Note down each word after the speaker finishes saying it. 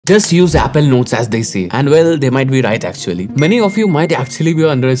Just use Apple Notes as they say. And well, they might be right actually. Many of you might actually be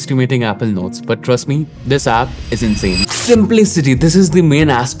underestimating Apple Notes, but trust me, this app is insane. Simplicity, this is the main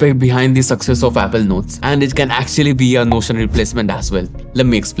aspect behind the success of Apple Notes, and it can actually be a Notion replacement as well. Let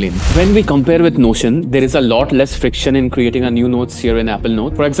me explain. When we compare with Notion, there is a lot less friction in creating a new notes here in Apple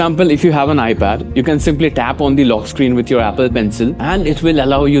Note. For example, if you have an iPad, you can simply tap on the lock screen with your Apple Pencil and it will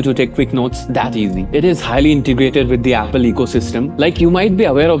allow you to take quick notes that easy. It is highly integrated with the Apple ecosystem. Like, you might be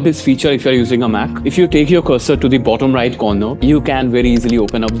aware of this feature if you're using a Mac. If you take your cursor to the bottom right corner, you can very easily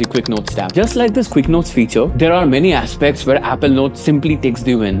open up the quick notes tab. Just like this quick notes feature, there are many aspects where Apple Notes simply takes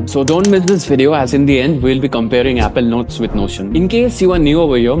the win. So don't miss this video, as in the end, we'll be comparing Apple Notes with Notion. In case you are new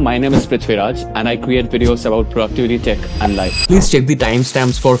over here, my name is Prithviraj and I create videos about productivity, tech and life. Please check the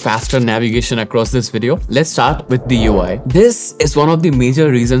timestamps for faster navigation across this video. Let's start with the UI. This is one of the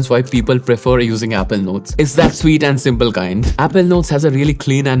major reasons why people prefer using Apple Notes. It's that sweet and simple kind. Apple Notes has a really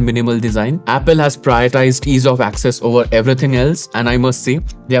clean and minimal design. Apple has prioritized ease of access over everything else, and I must say,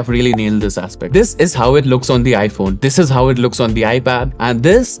 they have really nailed this aspect. This is how it looks on the iPhone, this is how it looks on the iPad, and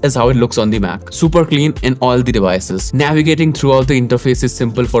this is how it looks on the Mac. Super clean in all the devices. Navigating throughout the interface is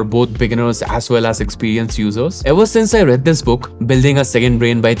simple for both beginners as well as experienced users. Ever since I read this book, Building a Second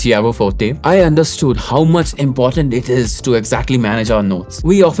Brain by Tiago Forte, I understood how much important it is to exactly manage our notes.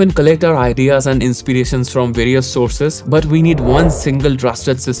 We often collect our ideas and inspirations from various sources, but we need one single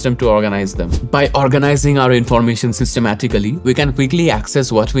trusted system to organize them. By organizing our information systematically, we can quickly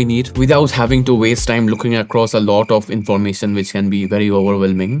access what we need without having to waste time looking across a lot of information, which can be very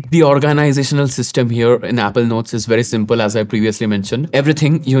overwhelming. The organizational system here in Apple Notes is very simple, as I previously mentioned.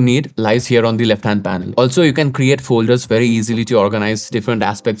 Everything you need lies here on the left-hand panel. Also, you can create folders very easily to organize different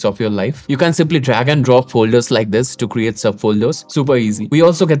aspects of your life. You can simply drag and drop folders like this to create subfolders. Super easy. We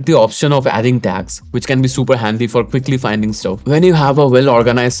also get the option of adding tags, which can be super handy for quickly finding stuff. When you have a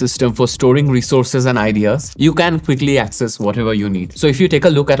well-organized system for storing resources and ideas, you can quickly access whatever you need. So if you take a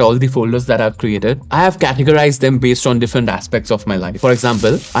look at all the folders that I've created, I have categorized them based on different aspects of my life. For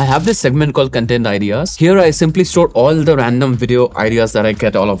example, I have this segment called Content Ideas. Here I simply store all the random video ideas that I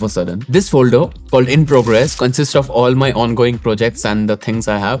get all of a sudden. This folder called In Progress consists of all my ongoing projects and the things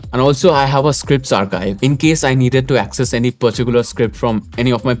I have. And also I have a scripts archive. In case I needed to access any particular script from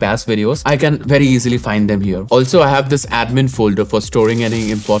any of my past videos, I can very easily find them here. Also, I have this admin folder for storing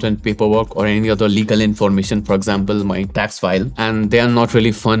any important paperwork or any other legal information, for example, my tax file. And they are not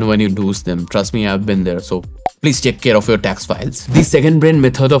really fun when you lose them. Trust me, I've been there. So please take care of your tax files. The second brain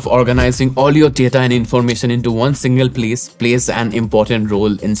method of organizing all your data and information into one single place plays an important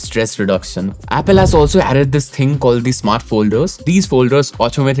role in stress reduction. Apple has also added this thing called the smart folders. These folders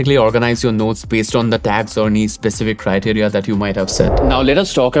automatically organize your notes based on the tags or any specific criteria that you might have set. Now let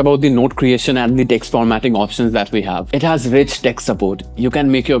us talk about the note creation and the text formatting options that we have. It has rich text support. You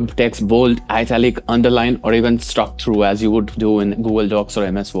can make your text bold, italic, underline, or even struck through as you would do in Google Docs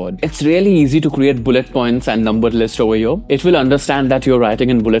or MS Word. It's really easy to create bullet points and numbered list over here. It will understand that you're writing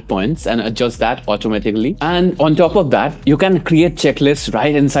in bullet points and adjust that automatically. And on top of that, you can create checklists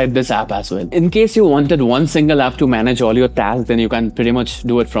right inside this app as well. In case you wanted one single app to manage all your tasks, then you can pretty much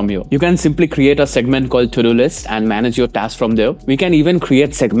do it from here. You can simply create a segment called To-Do List and manage your tasks from there. We can even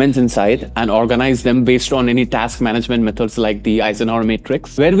create segments inside and organize them based on any task management methods like the Eisenhower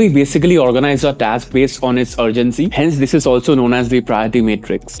matrix, where we basically organize our task based on its urgency. Hence, this is also known as the priority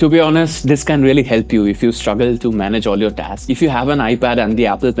matrix. To be honest, this can really help you if you struggle to manage all your tasks. If you have an iPad and the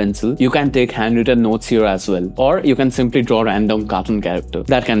Apple Pencil, you can take handwritten notes here as well. Or you can simply draw random cartoon characters.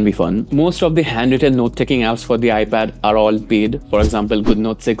 That can be fun. Most of the handwritten note-taking apps for the iPad are all paid. For example,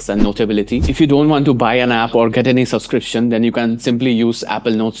 GoodNote 6 and Notability. If you don't want to buy an app or get any subscription, then you can simply use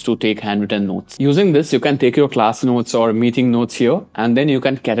Apple Notes to take handwritten notes. Using this, you can take your class notes or meeting notes here, and then you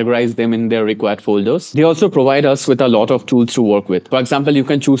can categorize them in their required folders. They also provide us with a lot of tools to work with. For example, you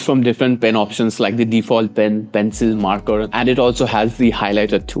can choose from different pen options like the default pen, pencil, marker, and it also has the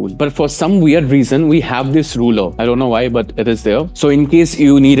highlighter tool. But for some weird reason, we have this ruler. I don't know why, but it is there. So in case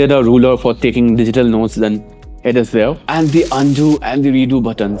you needed a ruler for taking digital notes, then it is there. And the undo and the redo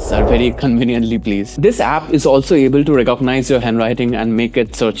buttons are very conveniently placed. This app is also able to recognize your handwriting and make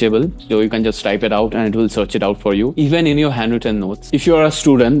it searchable. So you can just type it out and it will search it out for you, even in your handwritten notes. If you're a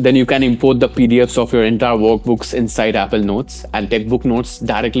student, then you can import the PDFs of your entire workbooks inside Apple Notes and take book notes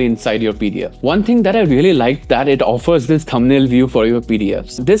directly inside your PDF. One thing that I really like that it offers this thumbnail view for your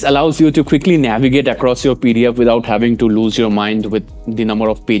PDFs. This allows you to quickly navigate across your PDF without having to lose your mind with the number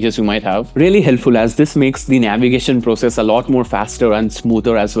of pages you might have. Really helpful, as this makes the navigation process a lot more faster and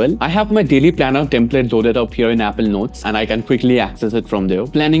smoother as well. I have my daily planner template loaded up here in Apple Notes, and I can quickly access it from there.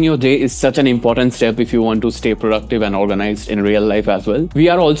 Planning your day is such an important step if you want to stay productive and organized in real life as well. We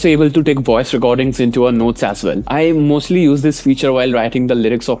are also able to take voice recordings into our notes as well. I mostly use this feature while writing the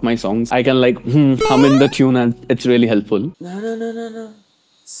lyrics of my songs. I can like hum in the tune, and it's really helpful. Na na na na na,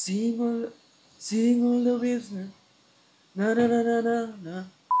 seeing all the waves. Na na na na na na.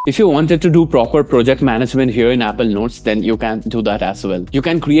 If you wanted to do proper project management here in Apple Notes, then you can do that as well. You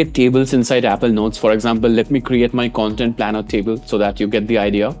can create tables inside Apple Notes. For example, let me create my content planner table so that you get the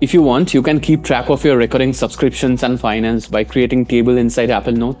idea. If you want, you can keep track of your recurring subscriptions and finance by creating table inside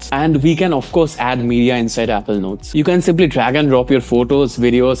Apple Notes. And we can of course add media inside Apple Notes. You can simply drag and drop your photos,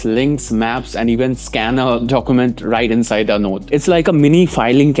 videos, links, maps, and even scan a document right inside a note. It's like a mini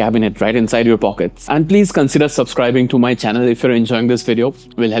filing cabinet right inside your pockets. And please consider subscribing to my channel if you're enjoying this video.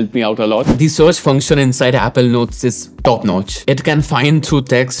 Will help me out a lot. The search function inside Apple Notes is top-notch. It can find through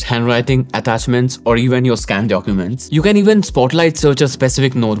text, handwriting, attachments, or even your scanned documents. You can even spotlight search a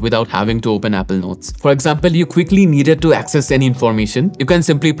specific note without having to open Apple Notes. For example, you quickly needed to access any information. You can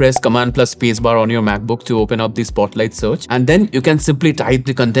simply press Command plus Spacebar on your MacBook to open up the spotlight search, and then you can simply type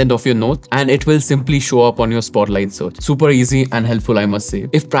the content of your note and it will simply show up on your spotlight search. Super easy and helpful, I must say.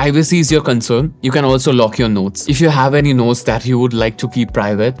 If privacy is your concern, you can also lock your notes. If you have any notes that you would like to keep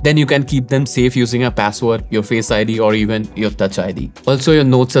private, then you can keep them safe using a password, your Face ID, or even your Touch ID. Also, your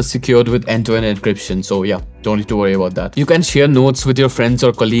notes are secured with end-to-end encryption, so yeah, don't need to worry about that. You can share notes with your friends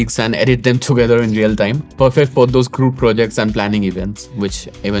or colleagues and edit them together in real time. Perfect for those group projects and planning events, which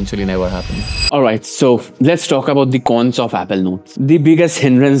eventually never happen. Alright, so let's talk about the cons of Apple Notes. The biggest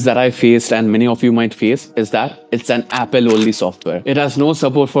hindrance that I faced, and many of you might face, is that it's an Apple-only software. It has no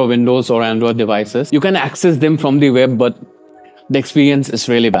support for Windows or Android devices. You can access them from the web, but the experience is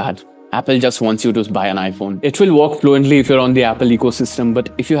really bad. Apple just wants you to buy an iPhone. It will work fluently if you're on the Apple ecosystem, but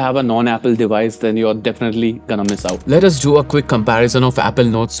if you have a non-Apple device, then you're definitely gonna miss out. Let us do a quick comparison of Apple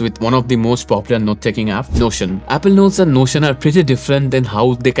Notes with one of the most popular note-taking apps, Notion. Apple Notes and Notion are pretty different in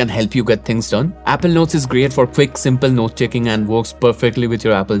how they can help you get things done. Apple Notes is great for quick, simple note-taking and works perfectly with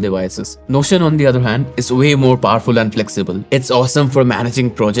your Apple devices. Notion, on the other hand, is way more powerful and flexible. It's awesome for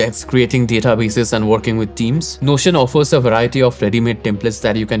managing projects, creating databases, and working with teams. Notion offers a variety of ready-made templates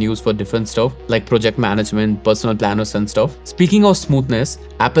that you can use for different stuff like project management, personal planners, and stuff. Speaking of smoothness,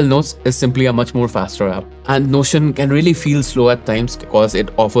 Apple Notes is simply a much more faster app, and Notion can really feel slow at times because it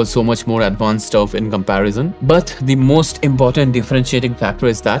offers so much more advanced stuff in comparison. But the most important differentiating factor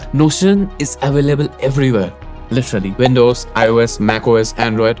is that Notion is available everywhere. Literally, Windows, iOS, macOS,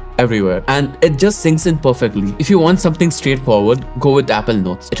 Android, everywhere. And it just syncs in perfectly. If you want something straightforward, go with Apple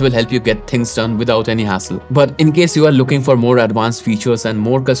Notes. It will help you get things done without any hassle. But in case you are looking for more advanced features and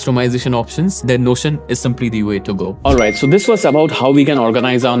more customization options, then Notion is simply the way to go. Alright, so this was about how we can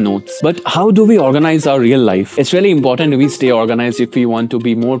organize our notes. But how do we organize our real life? It's really important we stay organized if we want to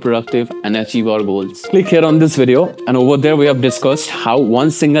be more productive and achieve our goals. Click here on this video, and over there we have discussed how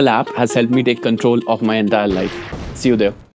one single app has helped me take control of my entire life. See you there.